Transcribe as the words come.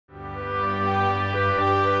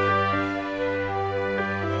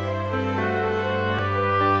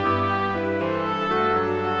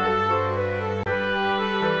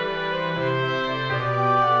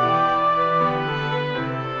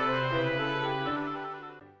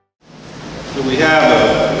So we have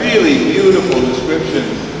a really beautiful description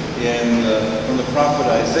from the prophet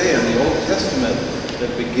Isaiah in the Old Testament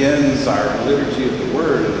that begins our liturgy of the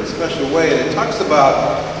Word in a special way. And it talks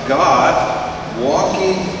about God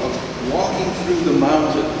walking through the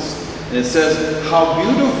mountains. And it says, how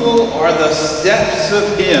beautiful are the steps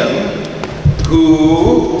of him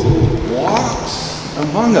who walks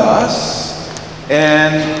among us,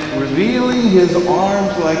 and revealing his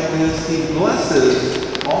arms like this, he blesses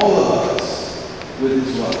all of us with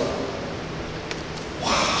his love.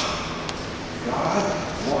 Wow. God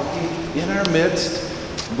walking in our midst,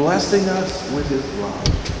 blessing us with his love.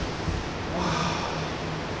 Wow.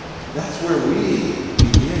 That's where we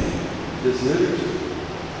begin this liturgy.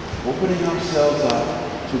 Opening ourselves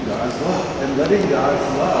up to God's love and letting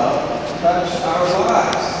God's love touch our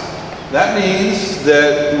lives. That means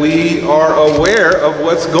that we are aware of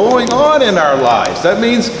what's going on in our lives. That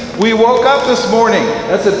means we woke up this morning.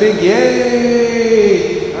 That's a big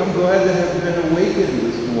yay. I'm glad to have been awakened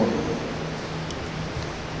this morning.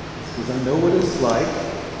 Because I know what it's like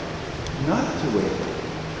not to wake up.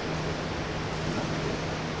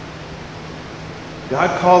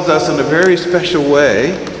 God calls us in a very special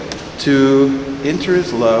way to enter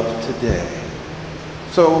his love today.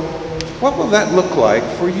 So what will that look like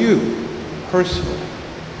for you personally?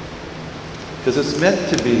 Because it's meant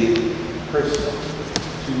to be personal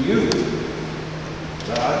to you.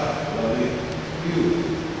 God loving you.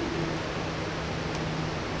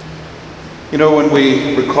 You know, when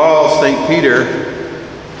we recall St. Peter,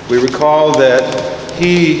 we recall that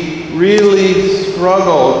he really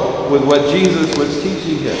struggled with what Jesus was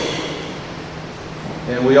teaching him.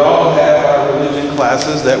 And we all have our religion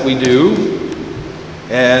classes that we do.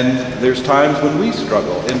 And there's times when we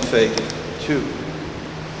struggle in faith too.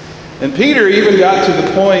 And Peter even got to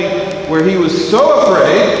the point where he was so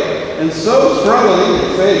afraid and so struggling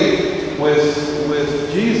in faith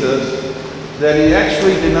with Jesus that he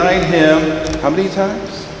actually denied him how many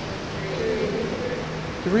times?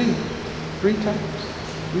 Three times.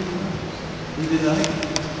 He denied him.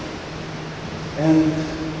 And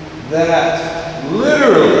that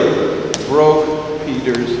literally broke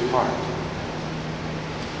Peter's heart.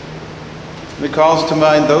 And it calls to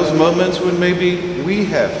mind those moments when maybe we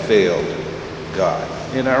have failed God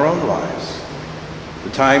in our own lives.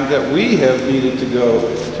 The time that we have needed to go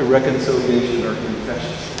to reconciliation or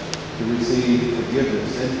confession to receive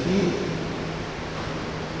forgiveness and healing.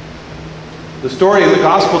 The story of the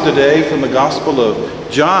gospel today from the Gospel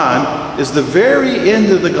of John is the very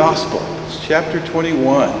end of the gospel. It's chapter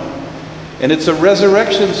 21. And it's a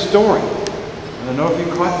resurrection story. I don't know if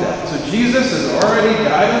you caught that. So Jesus has already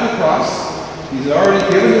died on the cross. He's already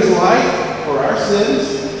given his life for our sins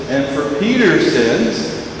and for Peter's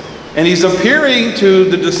sins. And he's appearing to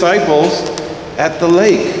the disciples at the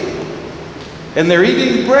lake. And they're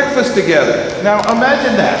eating breakfast together. Now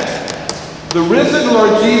imagine that. The risen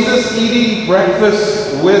Lord Jesus eating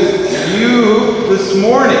breakfast with you this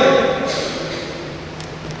morning.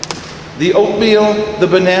 The oatmeal, the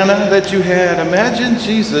banana that you had. Imagine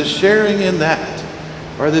Jesus sharing in that.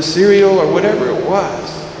 Or the cereal or whatever it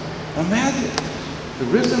was. Imagine the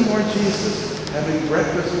risen Lord Jesus having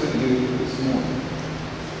breakfast with you this morning.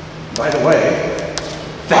 By the way,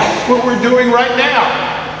 that's what we're doing right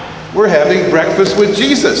now. We're having breakfast with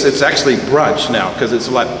Jesus. It's actually brunch now because it's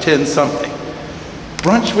like 10 something.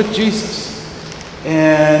 Brunch with Jesus.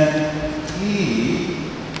 And he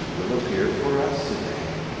will appear for us today.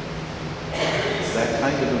 It's that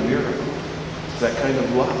kind of a miracle. It's that kind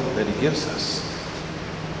of love that he gives us.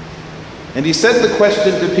 And he said the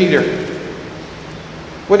question to Peter.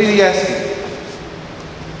 What did he ask him?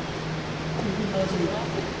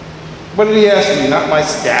 What did he ask me? Not my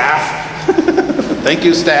staff. Thank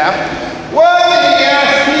you, staff. What did he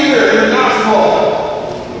ask Peter in the gospel?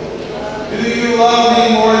 Do you love me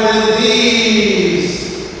more than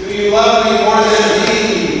these? Do you love me more than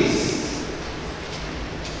these?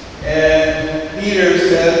 And Peter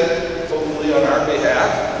said, hopefully on our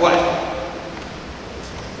behalf, what?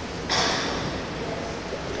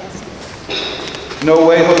 No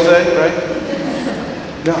way, Jose, right?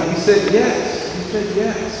 No, he said yes. He said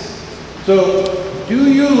yes. So, do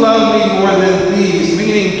you love me more than these?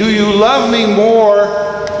 Meaning, do you love me more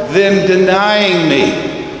than denying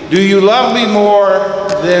me? Do you love me more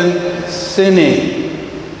than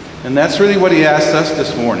sinning? And that's really what he asked us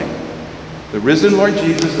this morning. The risen Lord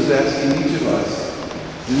Jesus is asking each of us,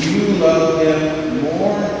 do you love him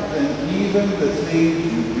more than even the things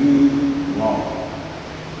you do wrong?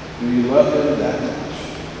 Do you love him that much?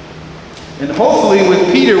 And hopefully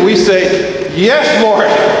with Peter we say, yes, Lord.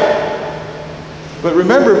 But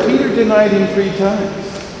remember, Peter denied him 3 times.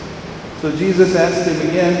 So Jesus asked him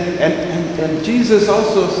again, and Jesus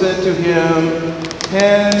also said to him,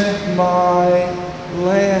 "Tend my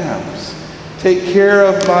lambs. Take care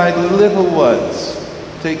of my little ones.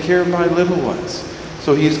 Take care of my little ones."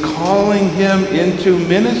 So he's calling him into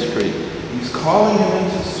ministry. He's calling him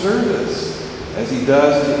into service, as he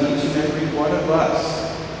does to each and every one of us.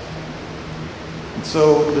 And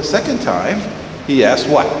so the second time, he asked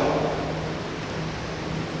what?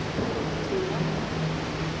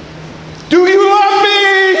 "Do you love me?"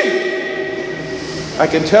 I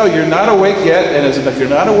can tell you're not awake yet, and if you're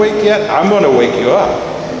not awake yet, I'm going to wake you up.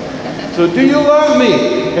 So, "Do you love me?"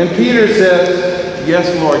 And Peter says, "Yes,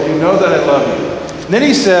 Lord, you know that I love you." And then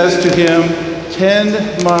he says to him,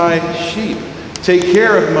 "Tend my sheep. Take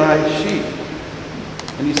care of my sheep."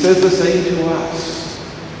 And he says the same to us.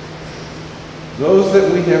 Those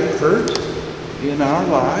that we have hurt in our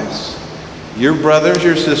lives, your brothers,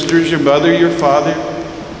 your sisters, your mother, your father,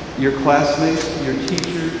 your classmates, your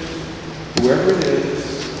teachers, whoever it is,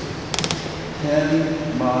 tend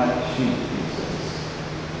my sheep, he says.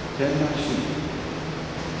 Tend my sheep.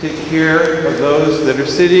 Take care of those that are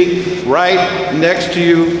sitting right next to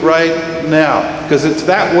you right now. Because it's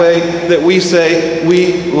that way that we say,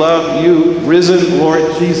 "We love you, risen Lord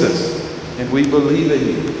Jesus, and we believe in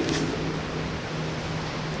you."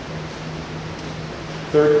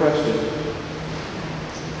 Third question.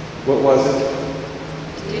 What was it?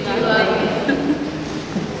 Do you love me?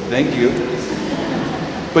 Thank you.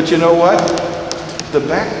 But you know what? The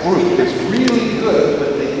back group is really good,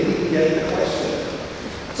 but they didn't get the question.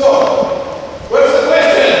 So, what's the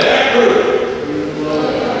question, back group?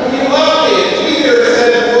 Do you love me? And Peter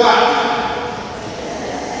said what?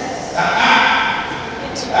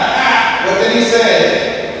 What did he say?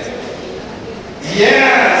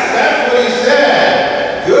 Yes, that's what he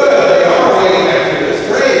said. Good, they are waiting after this.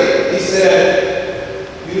 Great. He said,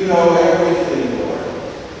 "You know everything, Lord.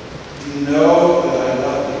 You know that I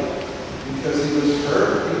love you." Because he was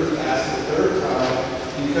hurt, he was asked the third time,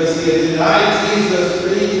 because he had denied Jesus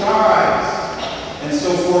 3 times. And so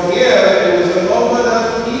for him, it was a moment of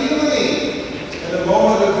healing and a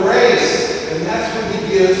moment of grace. And that's what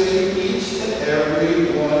he gives to each and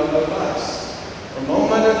every one of us. A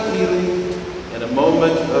moment of healing and a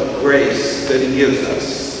moment of grace that he gives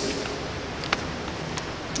us.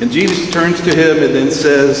 And Jesus turns to him and then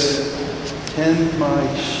says, "Tend my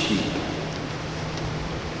sheep."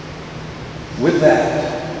 With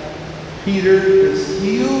that, Peter is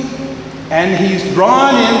healed and he's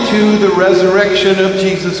drawn into the resurrection of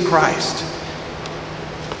Jesus Christ.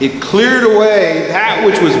 It cleared away that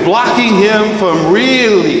which was blocking him from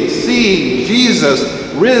really seeing Jesus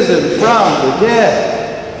risen from the dead.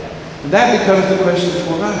 And that becomes the question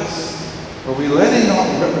for us. Are we willing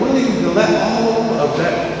to let all of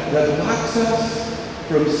that blocks us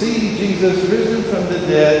from seeing Jesus risen from the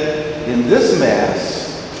dead in this Mass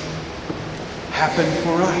happen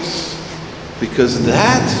for us? Because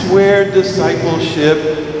that's where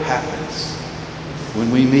discipleship happens,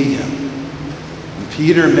 when we meet him. And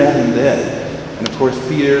Peter met him then. And of course,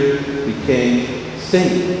 Peter became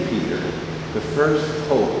Saint Peter, the first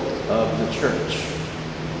pope of the church.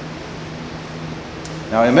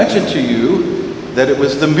 Now, I mentioned to you that it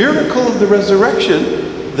was the miracle of the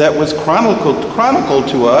resurrection that was chronicled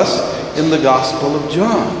to us in the Gospel of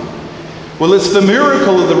John. Well, it's the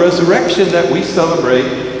miracle of the resurrection that we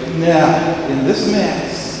celebrate now in this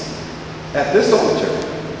Mass, at this altar.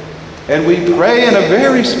 And we pray in a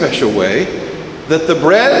very special way that the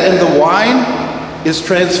bread and the wine is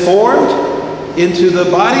transformed into the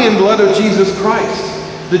body and blood of Jesus Christ.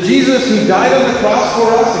 The Jesus who died on the cross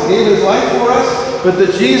for us and gave his life for us, but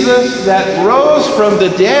the Jesus that rose from the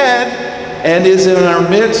dead and is in our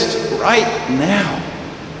midst right now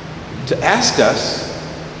to ask us,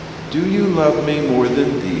 "Do you love me more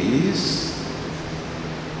than these?"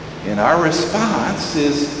 And our response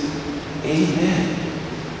is, "Amen."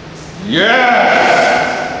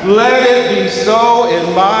 Yes! Let it be so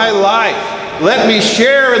in my life. Let me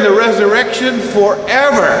share in the resurrection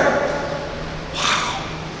forever. Wow.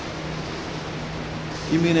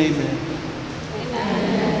 You mean amen?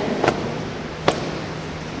 Amen.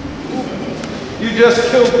 You just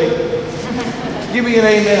killed me. Give me an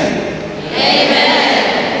amen.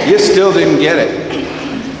 Amen. You still didn't get it.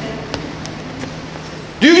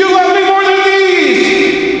 Do you love me more than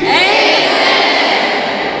these? Amen.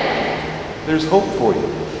 There's hope for you.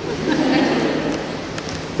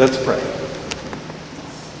 Let's pray.